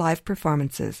local live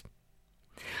performances.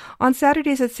 On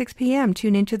Saturdays at 6 p.m.,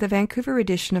 tune into the Vancouver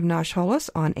edition of Nash Holos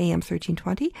on AM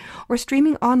 1320 or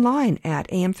streaming online at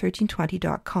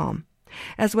am1320.com.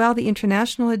 As well, the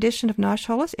international edition of Nash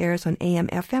Holos airs on AM,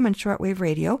 FM, and shortwave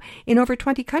radio in over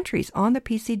 20 countries on the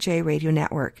PCJ radio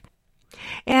network.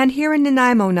 And here in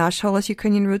Nanaimo, Nash Holos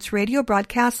Ukrainian Roots Radio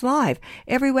broadcasts live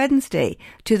every Wednesday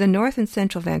to the North and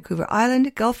Central Vancouver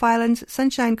Island, Gulf Islands,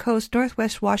 Sunshine Coast,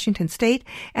 Northwest Washington State,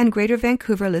 and Greater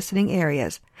Vancouver listening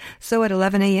areas. So at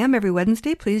 11 a.m. every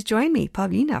Wednesday, please join me,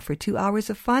 Pavlina, for 2 hours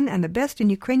of fun and the best in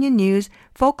Ukrainian news,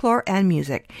 folklore, and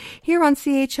music. Here on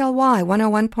CHLY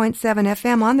 101.7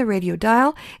 FM on the radio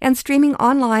dial and streaming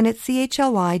online at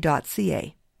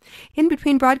chly.ca. In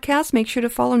between broadcasts, make sure to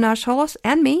follow Nash Holos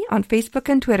and me on Facebook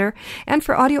and Twitter. And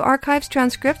for audio archives,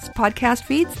 transcripts, podcast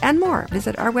feeds, and more,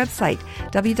 visit our website,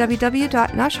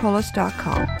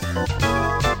 www.nashholos.com.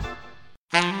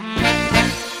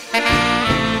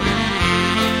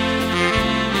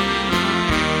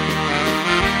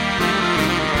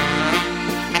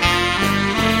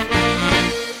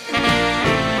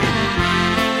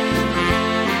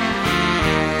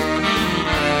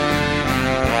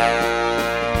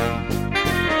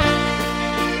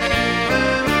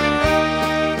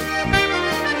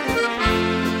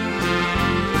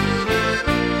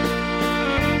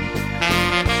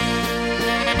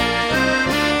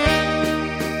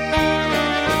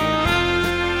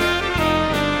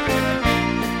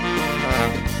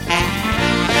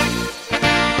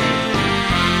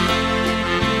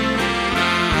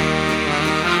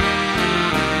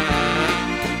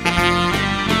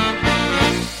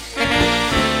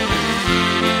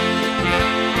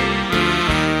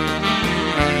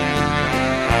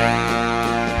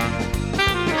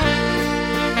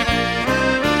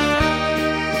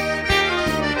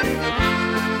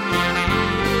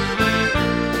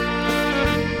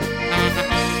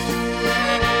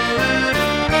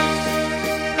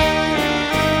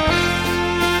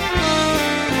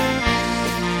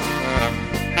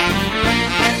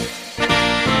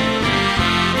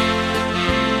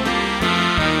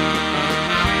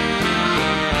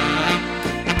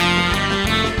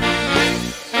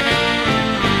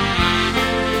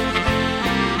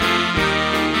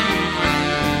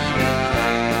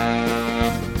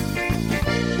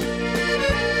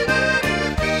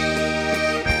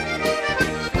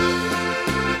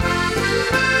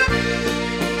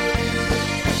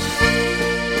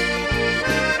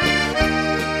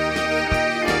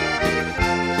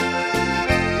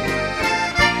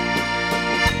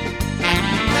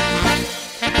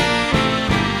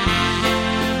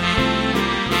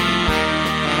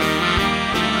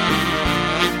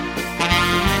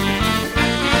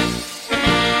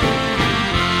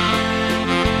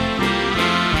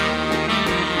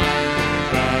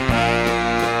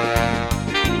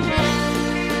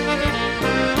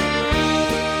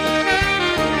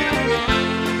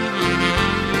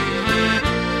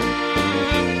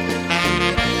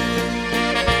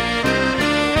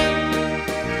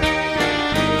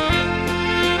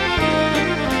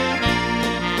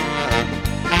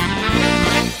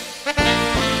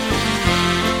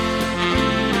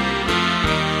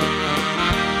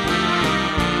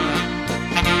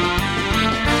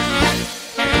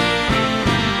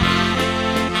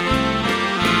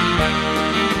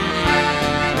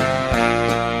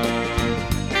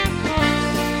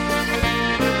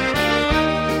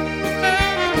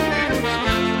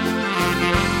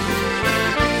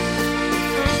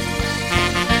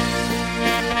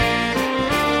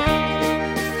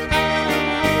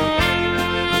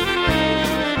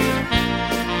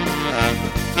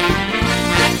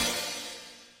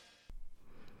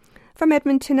 From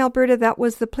Edmonton, Alberta, that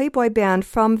was the Playboy Band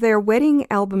from their wedding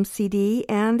album CD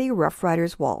and the Rough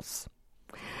Riders Waltz.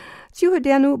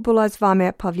 Сьогодні була з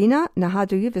вами Павліна.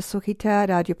 Нагадую, ви слухаєте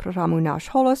радіопрограму «Наш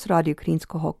голос» Радіо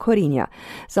Українського коріння.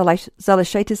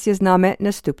 Залишайтеся з нами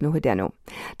наступну годину.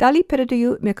 Далі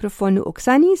передаю мікрофон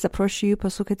Оксані. Запрошую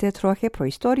послухати трохи про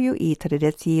історію і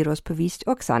традиції розповість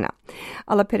Оксана.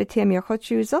 Але перед тим я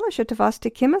хочу залишити вас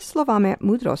такими словами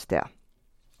мудрості.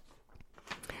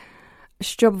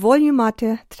 Щоб волю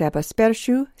мати, треба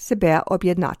спершу себе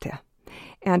об'єднати.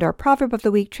 And our proverb of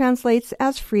the week translates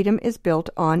as freedom is built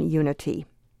on unity.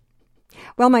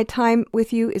 Well, my time with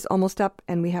you is almost up,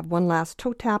 and we have one last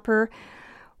toe tapper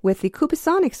with the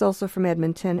Kubasonics, also from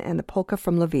Edmonton, and the polka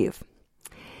from Lviv.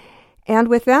 And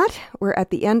with that, we're at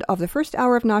the end of the first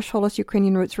hour of Nash Holos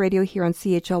Ukrainian Roots Radio here on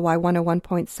CHLY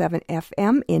 101.7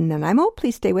 FM in Nanaimo.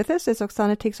 Please stay with us as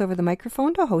Oksana takes over the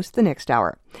microphone to host the next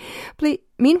hour.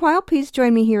 Meanwhile, please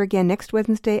join me here again next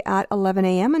Wednesday at 11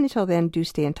 a.m. And until then, do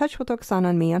stay in touch with Oksana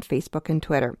and me on Facebook and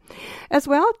Twitter. As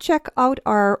well, check out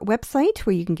our website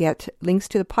where you can get links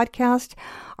to the podcast,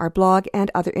 our blog,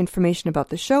 and other information about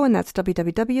the show, and that's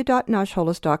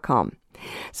www.nashholos.com.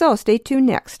 So stay tuned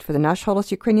next for the Nash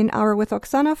Holos Ukrainian Hour with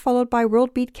Oksana, followed by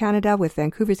World Beat Canada with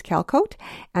Vancouver's Cal Coat,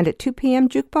 and at 2 p.m.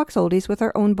 Jukebox Oldies with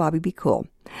our own Bobby B. Cool.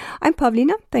 I'm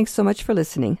Pavlina. Thanks so much for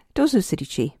listening. Do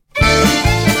zустрічі.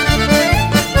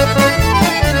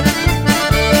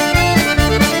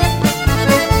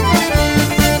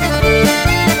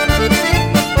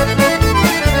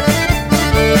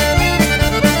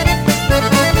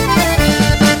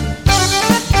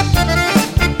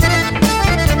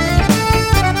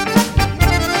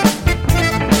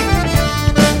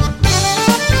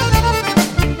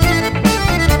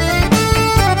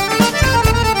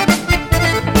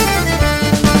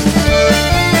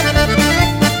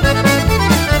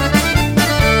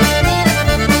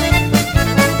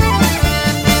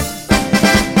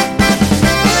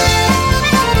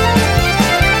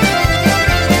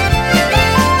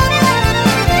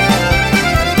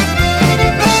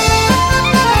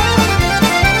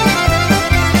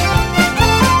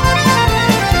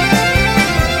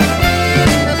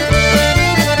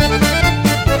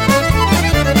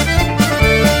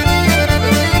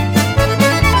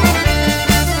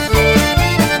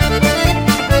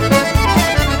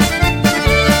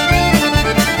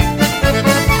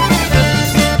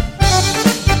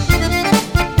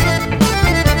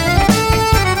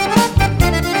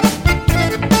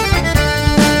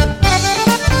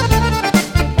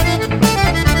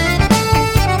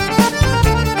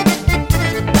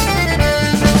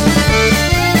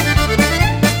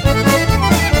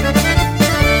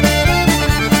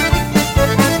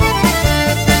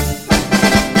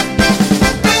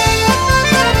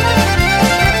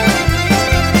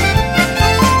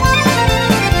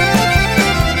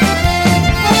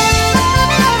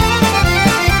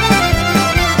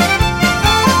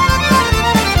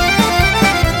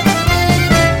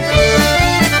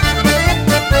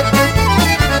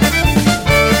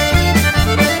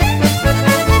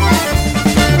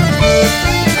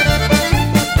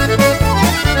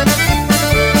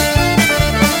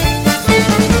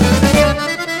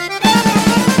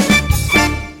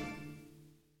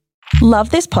 Love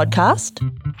this podcast?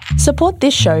 Support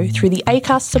this show through the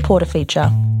Acast supporter feature.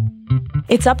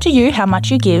 It's up to you how much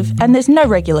you give, and there's no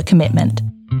regular commitment.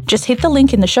 Just hit the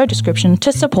link in the show description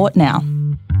to support now.